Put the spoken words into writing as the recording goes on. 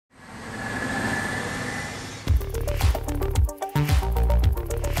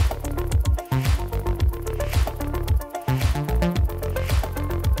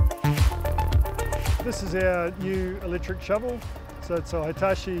is our new electric shovel. So it's a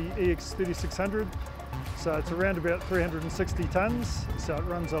Hitachi EX3600. So it's around about 360 tonnes. So it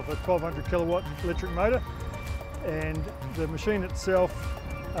runs off a 1200 kilowatt electric motor. And the machine itself,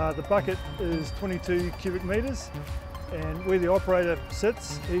 the bucket is 22 cubic metres. And where the operator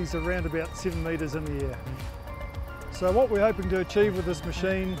sits, he's around about 7 metres in the air. So what we're hoping to achieve with this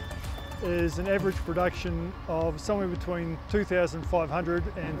machine is an average production of somewhere between 2,500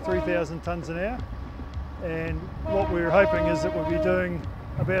 and 3,000 tonnes an hour. And what we're hoping is that we'll be doing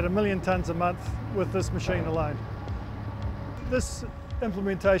about 1 million tonnes a month with this machine alone. This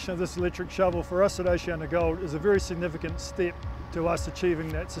implementation of this electric shovel for us at OceanaGold is a very significant step to us achieving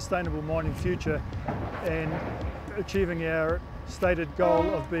that sustainable mining future and achieving our stated goal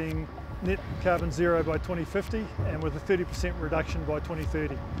of being net carbon zero by 2050 and with a 30% reduction by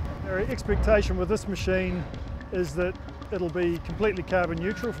 2030. Our expectation with this machine is that it'll be completely carbon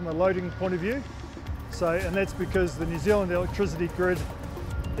neutral from a loading point of view. And that's because the New Zealand electricity grid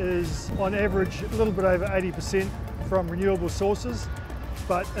is on average a little bit over 80% from renewable sources,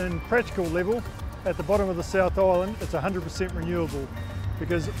 but in practical level, at the bottom of the South Island, it's 100% renewable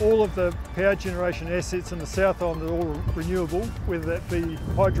because all of the power generation assets in the South Island are all renewable, whether that be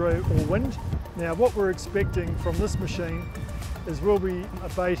hydro or wind. Now what we're expecting from this machine is we'll be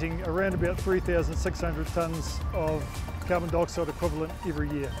abating around about 3,600 tonnes of carbon dioxide equivalent every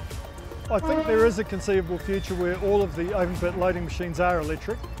year. I think there is a conceivable future where all of the open pit loading machines are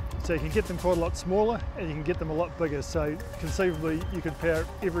electric, so you can get them quite a lot smaller and you can get them a lot bigger, so conceivably you could power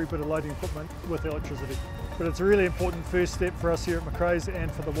every bit of loading equipment with electricity. But it's a really important first step for us here at Macraes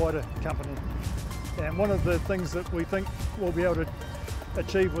and for the wider company. And one of the things that we think we'll be able to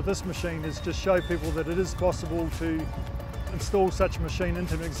achieve with this machine is just show people that it is possible to install such a machine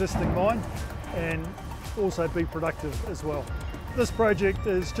into an existing mine and also be productive as well. This project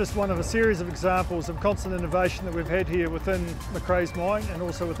is just one of a series of examples of constant innovation that we've had here within Macraes Mine and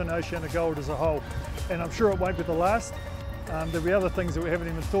also within OceanaGold as a whole. And I'm sure it won't be the last. There'll be other things that we haven't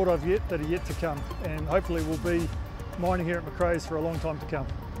even thought of yet that are yet to come, and hopefully we'll be mining here at Macraes for a long time to come.